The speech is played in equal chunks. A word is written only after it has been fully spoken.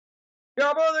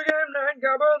Gabba the game night,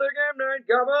 Gabba the game night,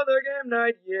 Gabba the game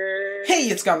night, yeah. Hey,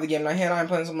 it's Gabba the Game Night here, and I'm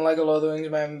playing some Lego Lord of the Rings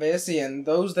Man Basi, and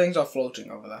those things are floating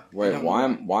over there. Wait, why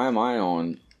am I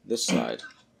on this side?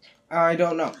 I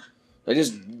don't know. Are I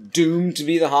just doomed to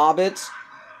be the hobbits?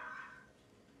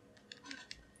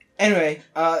 Anyway,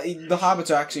 the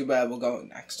hobbits are actually where we're going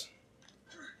next.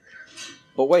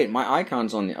 But wait, my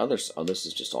icon's on the other side. Oh, this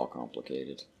is just all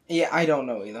complicated. Yeah, I don't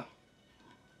know either.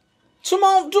 To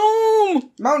Mount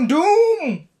Doom! Mount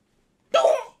Doom!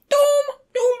 Doom! Doom!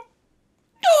 Doom!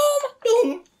 Doom!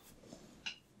 Doom!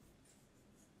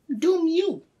 Doom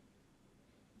you.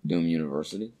 Doom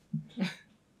University?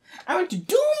 I went to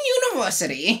Doom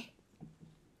University!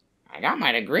 I got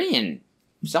my degree in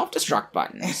self-destruct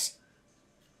buttons.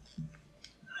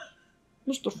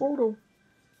 Mr. Frodo.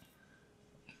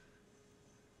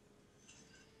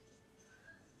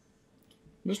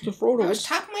 Mr. Frodo. I was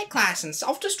top of my class in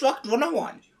self-destruct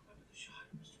 101.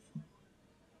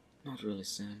 Not really,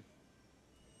 Sam.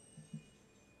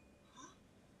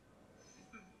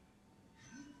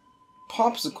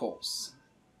 Popsicles.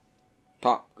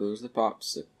 Pop goes the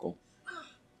popsicle.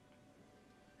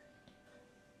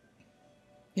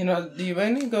 You know, do you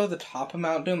really go to the top of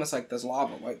Mount Doom? It's like there's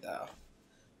lava right there.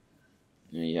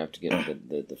 You have to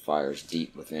get the fires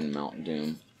deep within Mount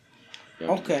Doom. You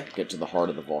have Okay. to get to the heart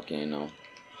of the volcano.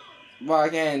 Well, I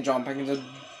can't jump. I can just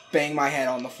bang my head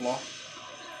on the floor.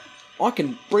 I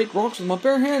can break rocks with my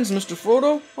bare hands, Mr.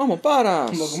 Frodo. I'm a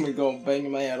badass. Look at me go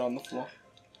banging my head on the floor.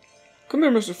 Come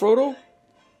here, Mr. Frodo.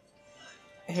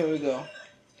 Here we go.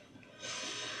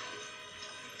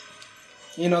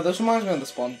 You know, this reminds me of the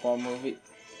SpongeBob movie.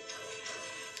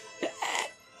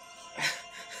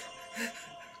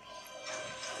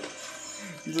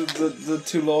 the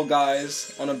two little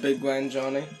guys on a big grand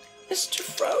journey. Mr.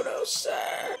 Frodo,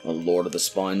 sir. The Lord of the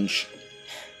Sponge.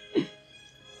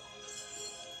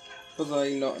 But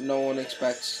like, no one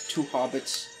expects two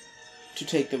hobbits to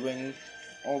take the ring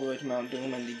all the way to Mount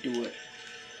Doom, and they do it.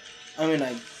 I mean,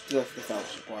 I left the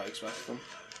Fellowship where I expect them.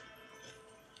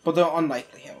 But they're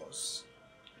unlikely heroes.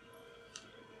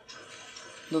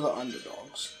 They're the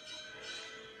underdogs.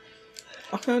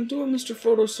 I can't do it, Mr.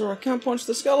 Frodo, sir. I can't punch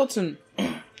the skeleton.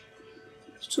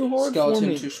 It's too hard for me.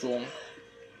 Skeleton too strong.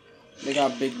 They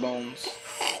got big bones.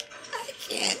 I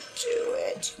can't do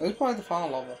it. That's probably the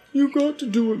final level. You got to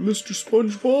do it, Mr.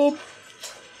 SpongeBob.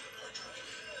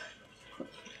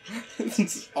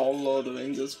 It's all Lord of the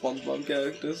Rings and SpongeBob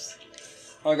characters.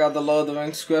 I got the Lord of the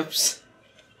Rings scripts.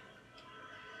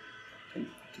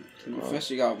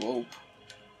 First you got rope.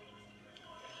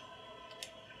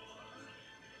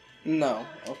 No.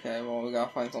 Okay, well we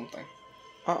gotta find something.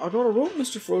 I got a rope,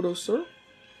 Mr. Frodo, sir.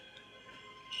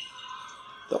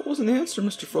 That wasn't the answer,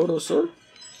 Mr. Frodo, sir.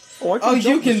 Oh, I can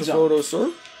jump, you can Mr. jump. Frodo,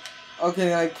 sir.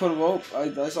 Okay, I put a rope.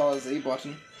 I saw a Z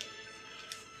button.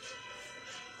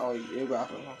 Oh, you're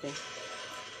grappling, okay.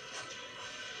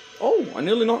 Oh, I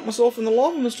nearly knocked myself in the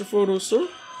lava, Mr. Frodo, sir.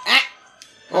 Ah!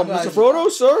 Oh, Mr. Frodo,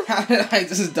 sir. How did I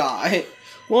just die?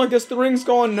 Well, I guess the ring's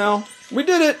gone now. We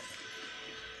did it.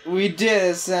 We did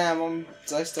it, Sam.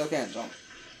 I still can't jump.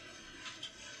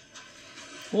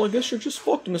 Well, I guess you're just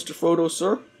fucked, Mr. Frodo,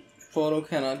 sir. Frodo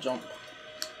cannot jump.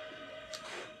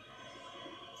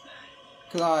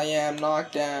 Cause I am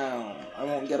knocked down. I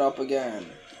won't get up again.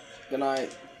 Good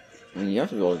night. I mean, you have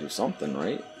to be able to do something,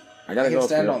 right? I I gotta can go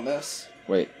stand up on this. here.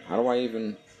 Wait, how do I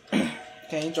even...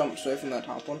 Can you jump straight from that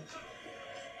top one?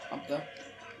 Up there.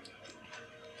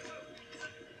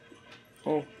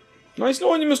 Oh. Nice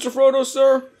knowing you, Mr. Frodo,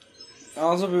 sir. I'll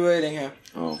also be waiting here.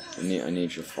 Oh, I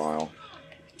need your file.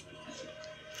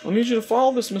 I need you to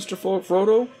file this, Mr.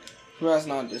 Frodo. Who has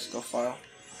not a disco file?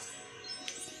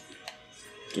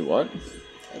 Do what?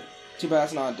 Too bad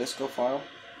it's not a disco file.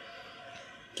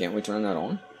 Can't we turn that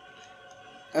on?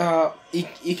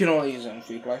 You can only use it in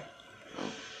free play.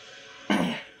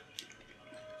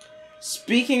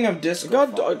 Speaking of disco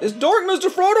file, It's dark, Mr.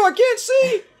 Frodo. I can't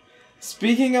see.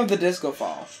 speaking of the disco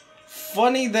file,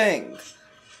 funny thing,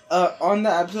 on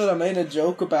the episode I made a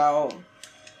joke about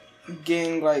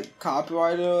getting like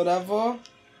copyrighted or whatever.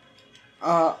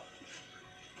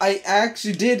 I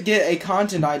actually did get a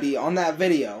content ID on that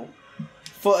video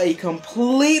for a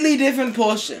completely different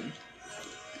portion.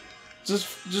 Just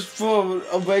for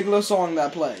a regular song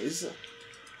that plays.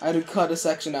 I had to cut a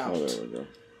section out. Oh, there we go.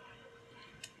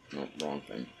 No, wrong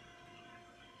thing.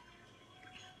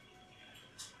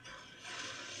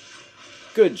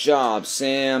 Good job,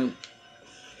 Sam.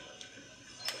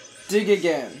 Dig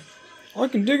again. I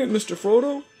can dig it, Mr.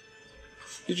 Frodo.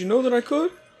 Did you know that I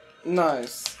could?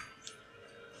 Nice.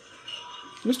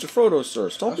 Mr. Frodo, sir,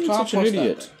 stop being such an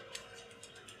idiot.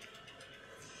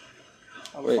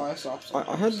 I'll Wait, fire stop.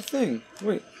 I had the thing.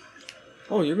 Wait.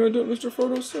 Oh, you're gonna do it, Mr.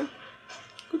 Frodo, sir?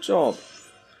 Good job.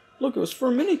 Look, it was for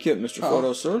a mini kit, Mr.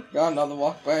 Frodo, sir. Got another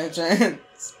walk by a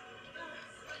chance.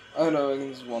 Oh no, I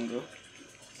can just wander.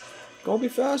 Gotta be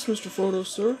fast, Mr. Frodo,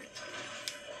 sir.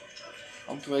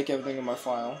 I'll break everything in my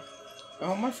file.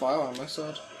 Oh, my file on my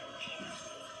side.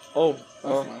 Oh,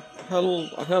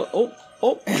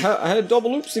 I had a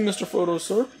double oopsie, Mr. Frodo,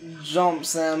 sir. Jump,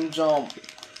 Sam, jump.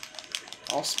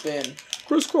 I'll spin.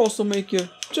 Crisscross will make you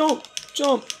jump,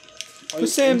 jump. Oh, The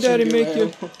Sam Daddy make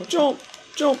you jump,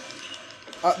 jump.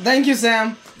 Thank you,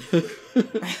 Sam.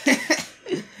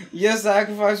 Your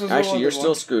sacrifice was Actually, you're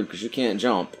still screwed because you can't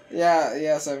jump.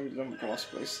 Yeah, Sam, jump across,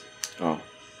 please. Oh,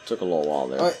 took a little while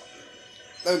there. Alright,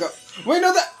 there we go. Wait,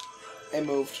 no, that it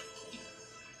moved.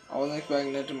 I wasn't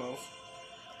expecting it to move.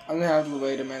 I'm gonna have to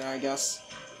wait a minute, I guess.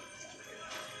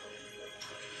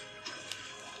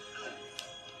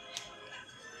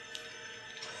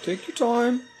 Take your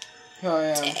time. Here I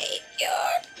am. Take your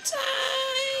time.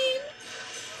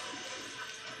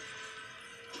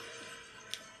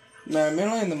 Man, I'm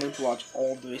really in the mood to watch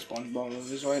all 3 SpongeBob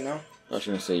movies right now. I was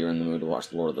going to say you're in the mood to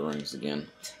watch Lord of the Rings again.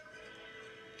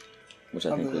 Which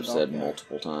I think we've said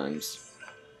multiple times.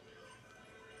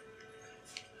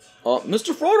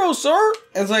 Mr. Frodo, sir!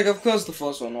 It's like, of course, the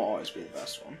first one will always be the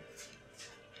best one.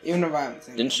 Even if I haven't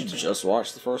seen it. Didn't you just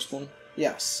watch the first one?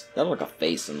 Yes. That looked like a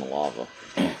face in the lava.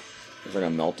 It's like a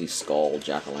melty skull,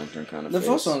 jack-o'-lantern kind of The face.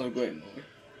 first one's a great movie.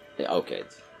 Yeah, okay.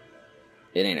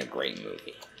 It ain't a great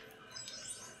movie.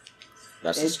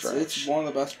 That's a stretch. It's one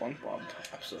of the best SpongeBob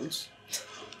episodes.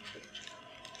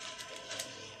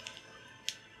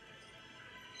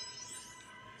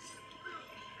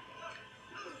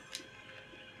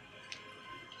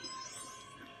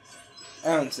 I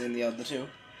haven't seen the other 2.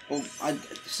 Well,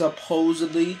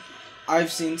 supposedly,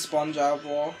 I've seen SpongeBob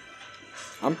War.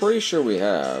 I'm pretty sure we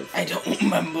have. I don't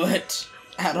remember it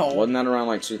at all. Wasn't that around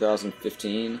like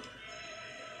 2015?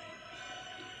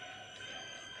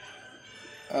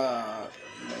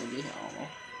 Maybe, I don't know.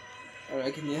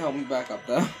 Alright, can you help me back up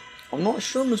there? I'm not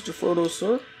sure, Mr. Frodo,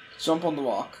 sir. Jump on the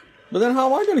rock. But then how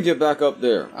am I going to get back up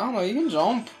there? I don't know, you can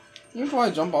jump. You can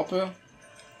probably jump up here.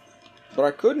 But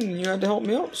I couldn't, and you had to help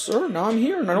me up, sir. Now I'm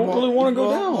here, and I don't really want to go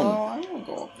down. Well, I want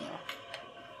to go up there.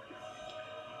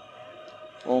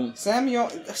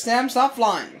 Sam, stop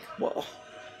flying. Well,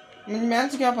 I mean, you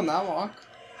managed to get up on that rock.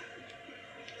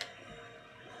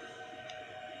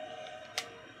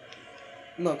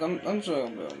 Look, I'm sure I'll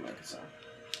be able to make it sound.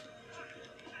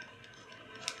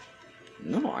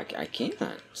 no, I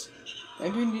can't.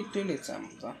 Maybe you do need some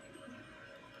of that.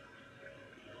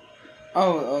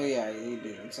 Oh yeah, you do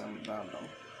need some of that, though.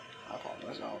 I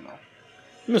apologize, I don't know.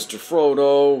 Mr.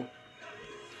 Frodo.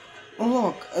 Oh,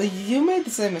 look, you made the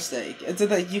same mistake. It's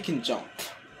that you can jump.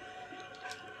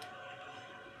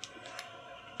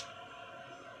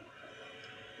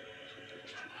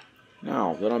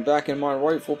 Now that I'm back in my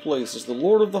rightful place as the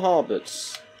Lord of the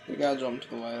Hobbits. You gotta jump to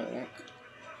the way, I think.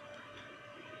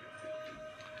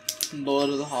 Lord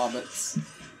of the Hobbits.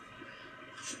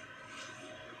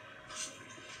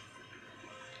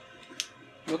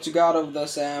 What you got over there,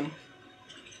 Sam?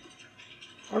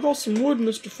 I got some wood,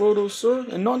 Mr. Frodo, sir,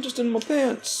 and not just in my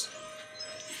pants.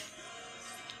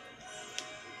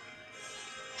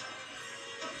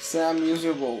 Sam, use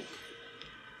your rope.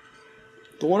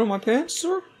 The one in my pants,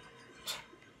 sir?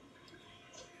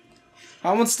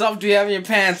 How much stuff do you have in your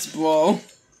pants, bro?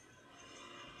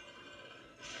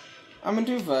 I'm in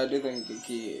 2 I do think you can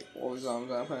keep all these arms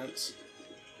in my pants.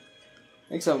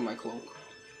 Except for my cloak.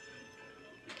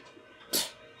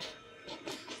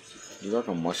 You're like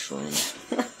a mushroom.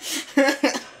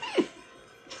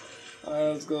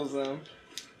 Alright, let's go, Sam.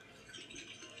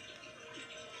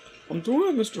 I'm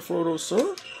doing it, Mr. Frodo,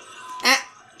 sir.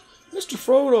 Mr.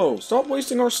 Frodo, stop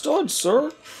wasting our studs,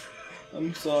 sir.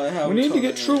 I'm sorry, I We need to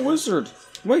get True Wizard.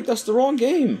 Wait, that's the wrong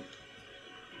game.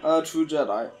 True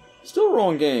Jedi. Still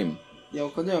wrong game. Yo,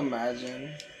 could you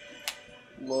imagine?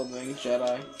 Lord of the Rings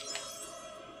Jedi.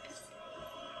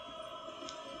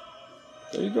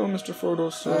 There you go, Mr. Frodo, I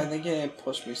sir. think you didn't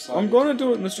push me slightly. I'm gonna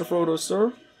do it, Mr. Frodo,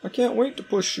 sir. I can't wait to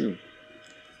push you.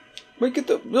 Wait, get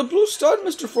the blue stud,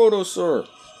 Mr. Frodo, sir.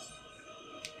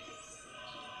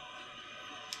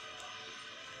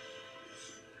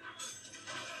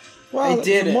 Wow, I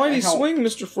did that's a it. mighty I helped. swing,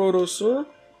 Mr. Frodo, sir.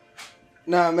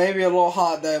 Nah, maybe a little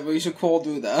hot there, but you should crawl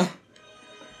through there.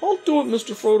 I'll do it,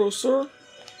 Mr. Frodo, sir.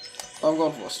 I'm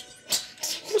going first.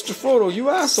 Mr. Frodo, you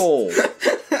asshole.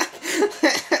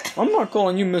 I'm not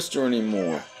calling you Mr.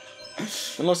 anymore.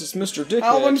 Unless it's Mr. Dickhead.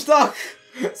 Help, I'm stuck!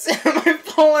 Sam, I'm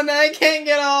falling, I can't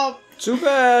get up! Too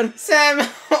bad. Sam,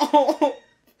 help!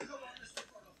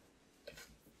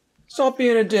 Stop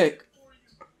being a dick.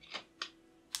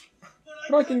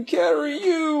 But I can carry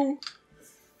you.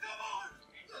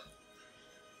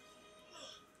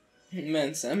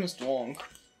 Man, Sam is strong.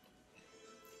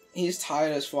 He's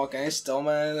tired as fuck, and he's still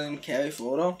managing to carry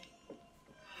Frodo.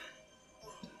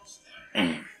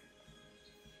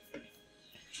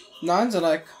 Not to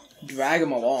like drag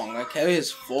him along, like carry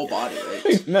his full body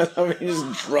weight. I mean,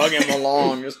 just drug him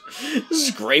along, just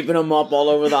scraping him up all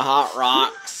over the hot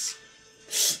rocks.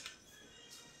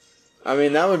 I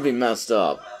mean, that would be messed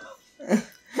up.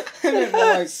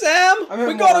 Like, Sam,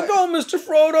 we gotta go, Mr.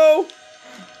 Frodo.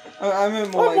 I mean,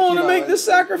 more I'm like, willing to make the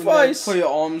sacrifice. Put your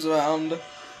arms around.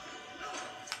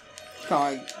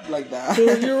 Kind of like that.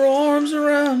 Put your arms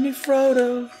around me,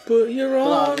 Frodo. Put your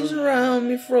arms around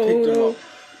me, Frodo.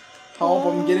 Help,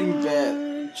 I'm getting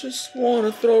bit. I just want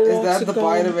to throw rocks. Is that the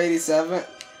bite of 87?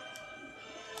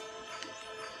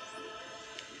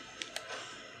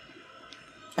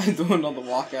 I threw another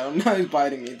walk at him. Now he's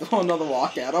biting me. Throw another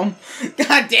walk at him.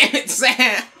 God damn it,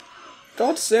 Sam!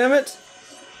 God damn it!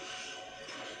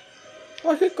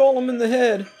 I could call him in the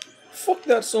head. Fuck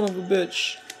that son of a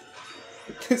bitch.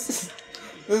 This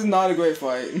is not a great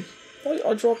fight.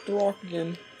 I dropped the rock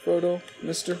again, Frodo,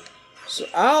 mister. So,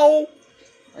 ow!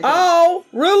 Ow!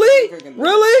 Really?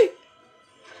 Really?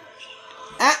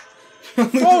 Ah!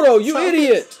 Frodo, you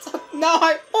idiot! No,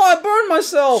 I burned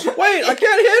myself! Wait, I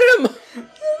can't hit him!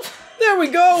 There we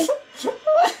go!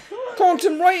 Conked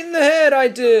him right in the head, I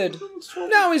did!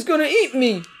 Now he's gonna eat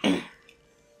me!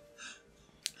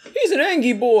 He's an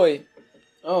angry boy!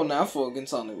 Oh, now Frodo can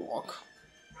suddenly walk.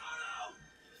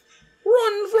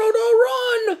 Run, Frodo,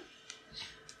 run!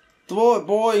 Throw it,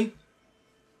 boy!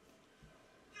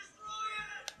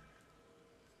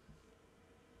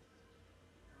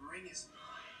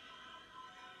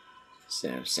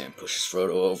 Sam pushes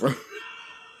Frodo over.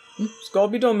 It's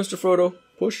gotta be done, Mr. Frodo.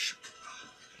 Push.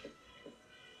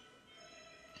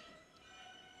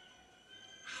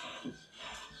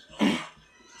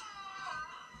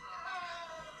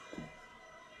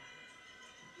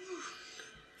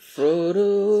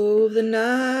 Frodo of the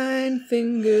 9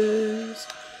 fingers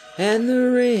and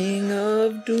the ring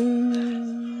of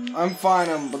doom. I'm fine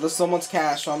him, but there's someone's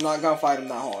cash, so I'm not gonna fight him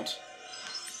that hard.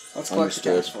 Let's collect the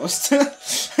cash first.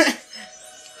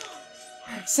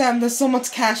 Sam, there's so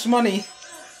much cash money.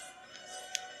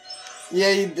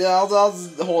 Yeah, I'll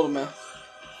just hold him, man.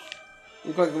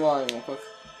 You collect the money real quick.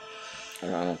 I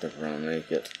don't think we're gonna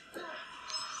make it.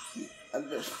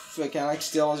 Can I like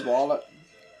steal his wallet?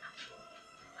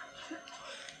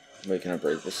 Wait, can I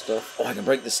break this stuff? Oh, I can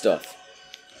break this stuff.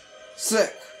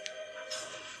 Sick.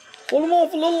 Hold him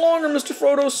off a little longer, Mr.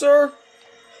 Frodo, sir.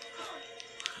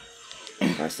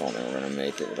 I still don't think we're gonna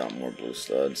make it without more blue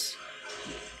studs.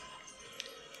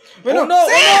 Wait, oh, no!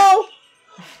 Oh,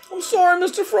 no! I'm sorry,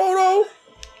 Mr. Frodo.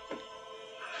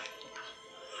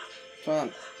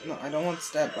 Fine. No, I don't want to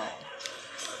stab on.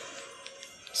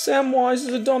 Samwise is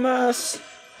a dumbass.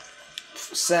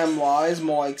 Samwise,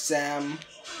 more like Sam.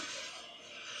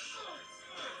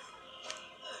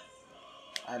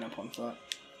 I don't punch that.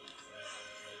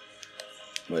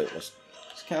 Wait, what's...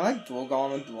 Can I like drill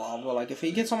on into lava? Like if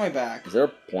he gets on my back. Is there a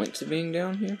point to being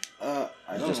down here? I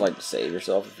don't just know. like to save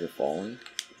yourself if you're falling.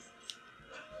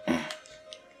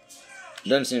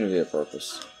 Doesn't seem to be a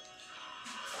purpose.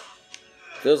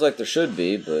 Feels like there should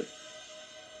be, but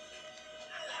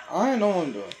I know what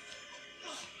I'm doing.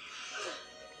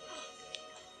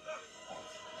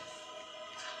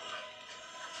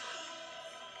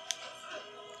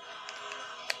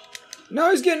 now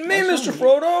he's getting me, Mr.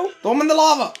 Frodo. Throw him in the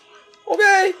lava.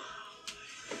 Okay.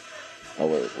 Oh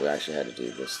wait, we actually had to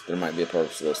do this. There might be a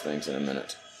purpose to those things in a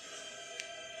minute.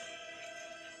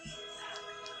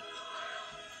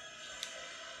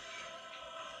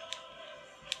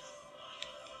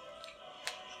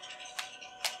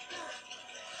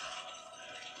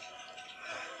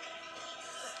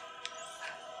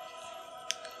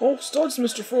 Oh, studs,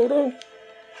 Mr. Frodo.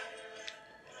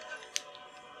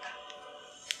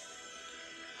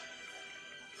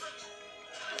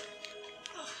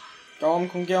 Go on,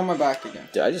 come get on my back again.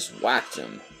 Dude, I just whacked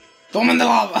him. Throw him in the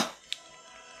lava.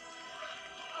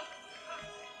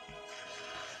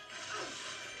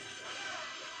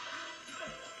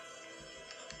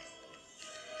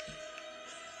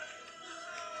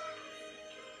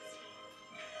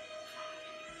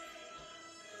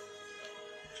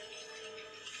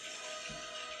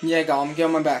 Yeah, Gollum, get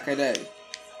on my back, I dare you.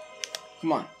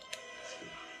 Come on.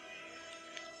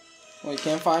 Well, you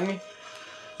can't find me?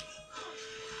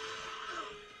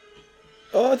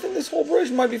 I think this whole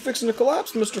bridge might be fixing to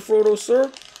collapse, Mr. Frodo,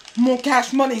 sir. More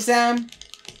cash money, Sam.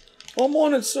 I'm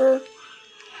on it, sir.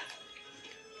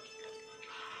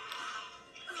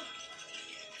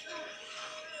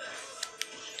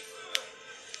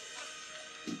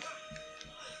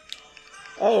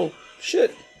 Oh,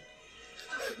 shit.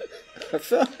 I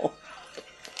fell.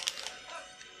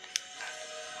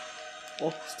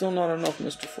 Well, still not enough,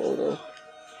 Mr. Frodo.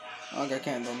 Okay, I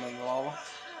can't go in the lava.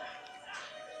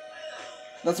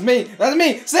 That's me! That's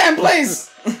me! Sam, please!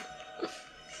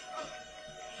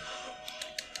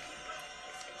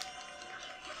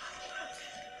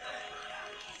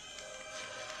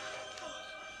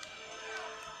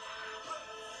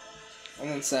 And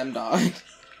then Sam died.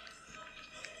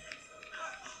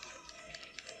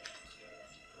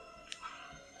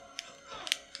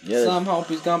 Yeah, Some help,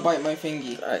 he's gonna bite my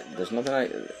fingy. there's nothing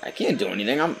I can't do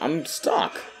anything. I'm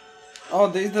stuck. Oh,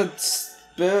 these the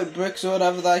spirit bricks or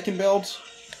whatever that I can build.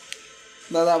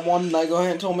 That one that go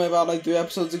ahead and told me about like 3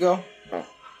 episodes ago.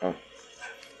 Oh.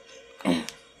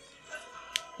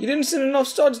 You didn't send enough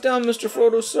studs down, Mr.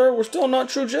 Frodo, sir. We're still not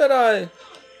true Jedi.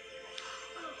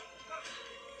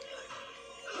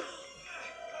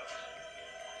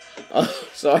 Oh,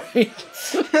 sorry.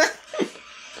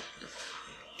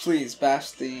 Please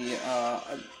bash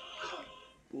that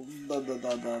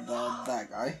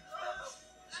guy.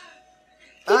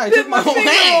 I took my whole finger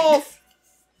hand off.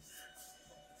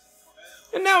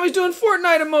 And now he's doing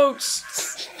Fortnite emotes.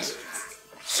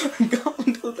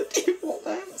 Gollum to the default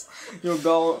hands. Yo,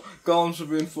 Gollum should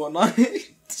be in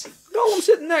Fortnite. Gollum's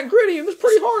hitting that gritty. It was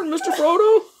pretty hard, Mr.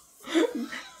 Frodo.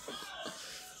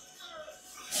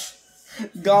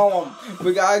 Gollum,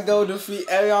 we gotta go defeat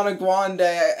Ariana Grande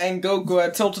and Goku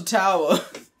at Tilted Tower.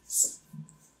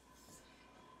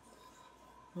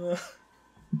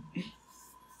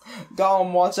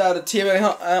 Gollum, watch out, a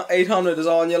Tier 800 is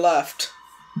on your left.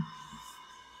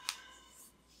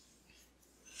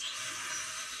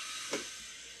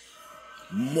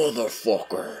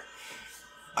 Motherfucker.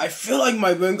 I feel like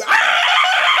my ring.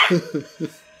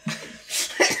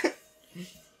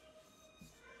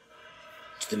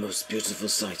 It's the most beautiful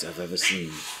sight I've ever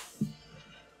seen.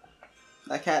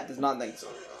 That cat does not think so.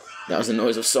 That was the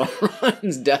noise of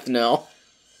Sauron's death knell.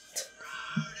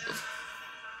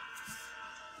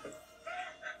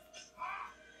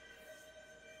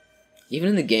 Even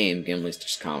in the game, Gimli's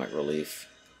just comic relief.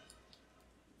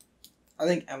 I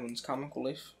think Evan's comic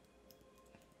relief.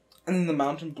 And then the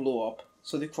mountain blew up,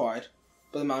 so they cried.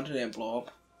 But the mountain didn't blow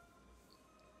up.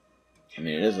 I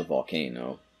mean, it is a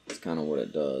volcano. It's kind of what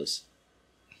it does.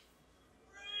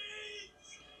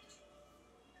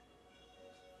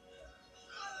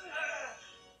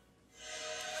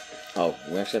 Oh,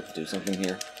 we actually have to do something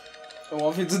here. Oh,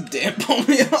 if it's a damn pull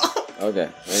me up. Okay,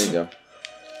 there you go.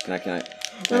 Can I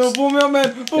No, pull me up,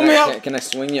 man. Pull me up. Can I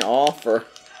swing you off, or?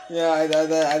 Yeah, I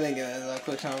think it is a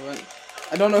quick time event.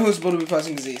 I don't know who's supposed to be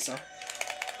pressing Z, so.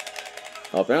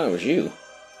 Oh, apparently it was you.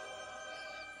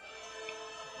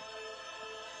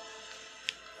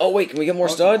 Oh, wait, can we get more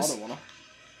studs? I don't wanna.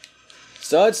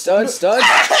 Studs.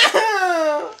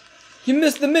 You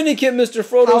missed the mini kit, Mr.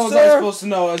 Frodo, How was I sir. supposed to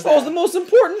know as That was that? the most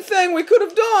important thing we could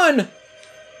have done.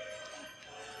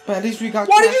 But at least we got.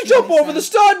 Why did you jump over the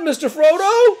stud, Mr.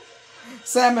 Frodo?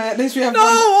 Sam, at least we have. No,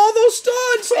 all those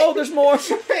studs. Oh, there's more.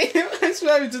 I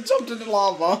swear to jump to the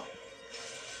lava.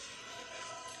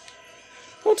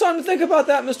 No time to think about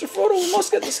that, Mr. Frodo. We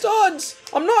must get the studs.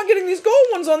 I'm not getting these gold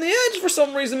ones on the edge for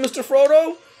some reason, Mr.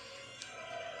 Frodo.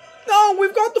 No,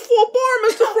 we've got the full bar,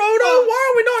 Mr. Frodo.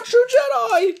 Why are we not true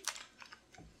Jedi?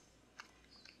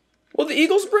 Will the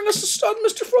Eagles bring us a stud,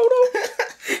 Mr.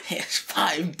 Frodo? Here's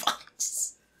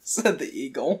 $5, said the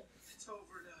eagle. It's over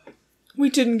now. We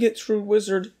didn't get through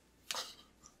Wizard.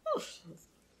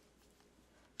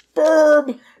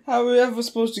 Burb! How are we ever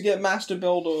supposed to get Master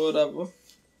Builder or whatever?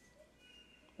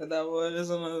 Is that what it is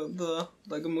in the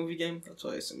Lego movie game? That's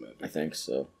what I assume it. I think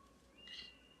so.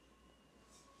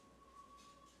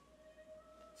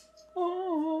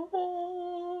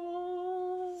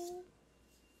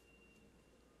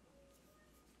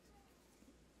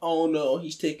 Oh no,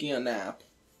 he's taking a nap.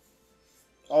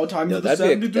 All time No, to the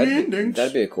 73 endings.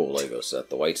 that'd be a cool Lego set.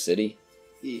 The White City.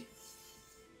 Yeah.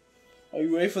 Are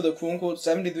you ready for the quote-unquote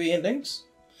 73 endings?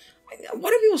 Why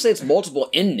do people say it's multiple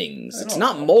endings? I It's don't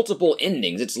not know. multiple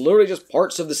endings. It's literally just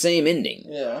parts of the same ending.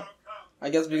 Yeah. I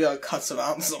guess we got cuts them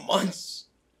out so much.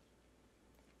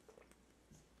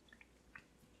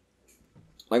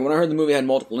 Like, when I heard the movie had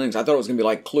multiple endings, I thought it was going to be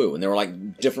like Clue, and there were,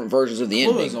 like, different versions of the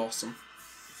Clue ending. is awesome.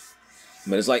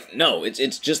 But it's like, no,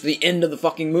 it's just the end of the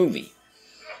fucking movie.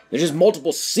 There's just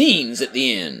multiple scenes at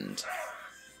the end.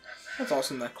 That's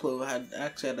awesome that Clue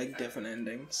actually had like different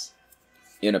endings.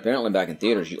 And apparently back in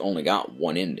theaters, you only got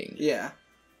one ending. Yeah.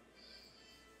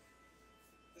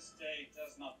 This day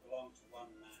does not belong to one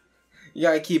man. You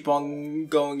gotta keep on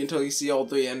going until you see all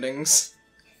 3 endings.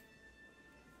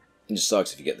 It just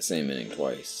sucks if you get the same ending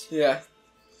twice. Yeah.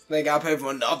 They gotta pay for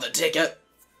another ticket.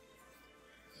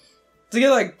 To get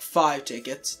like 5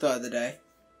 tickets the other day.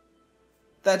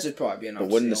 That should probably be enough. But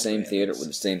wouldn't the same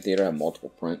theater have multiple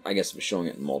print? I guess if it's showing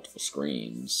it in multiple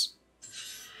screens.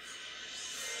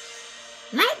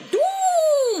 Not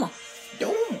Doom!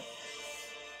 Doom!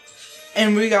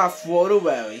 And we got Frodo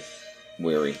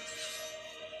Weary.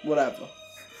 Whatever.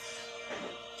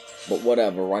 But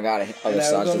whatever, I got other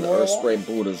sides of the earth, spray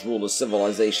Buddhas, rule of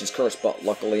civilizations, curse, but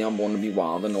luckily I'm born to be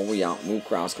wild, and we out, move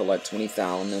crowds, collect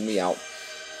 20,000, and we out.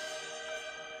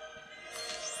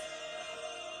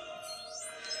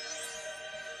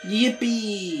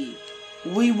 Yippee!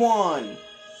 We won!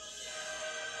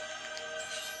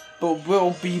 But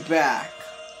we'll be back.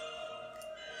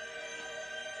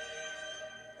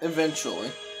 Eventually.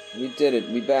 We did it,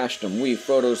 we bashed him,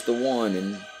 Frodo's the one,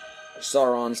 and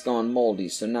Sauron's gone moldy,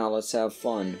 so now let's have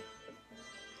fun.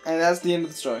 And that's the end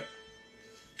of the story.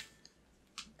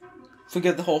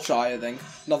 Forget the whole Shire thing.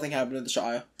 Nothing happened in the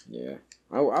Shire. Yeah.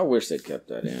 I wish they kept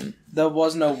that in. There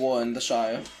was no war in the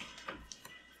Shire.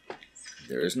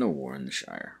 There is no war in the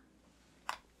Shire.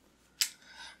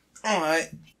 Alright.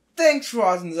 Thanks for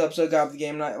watching this episode of Gabba the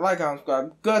Game Night. Like, comment,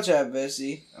 subscribe. Good chat,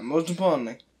 Vissy. And most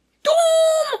importantly,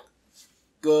 Doom!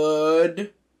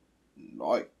 Good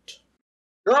night.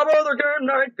 Gabba the game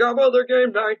night, Gabba the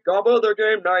game night, Gabba the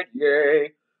game night,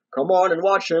 yay. Come on and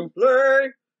watch him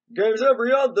play games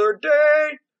every other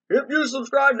day. If you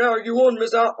subscribe now, you won't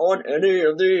miss out on any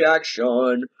of the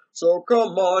action. So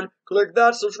come on, click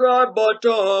that subscribe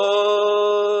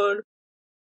button.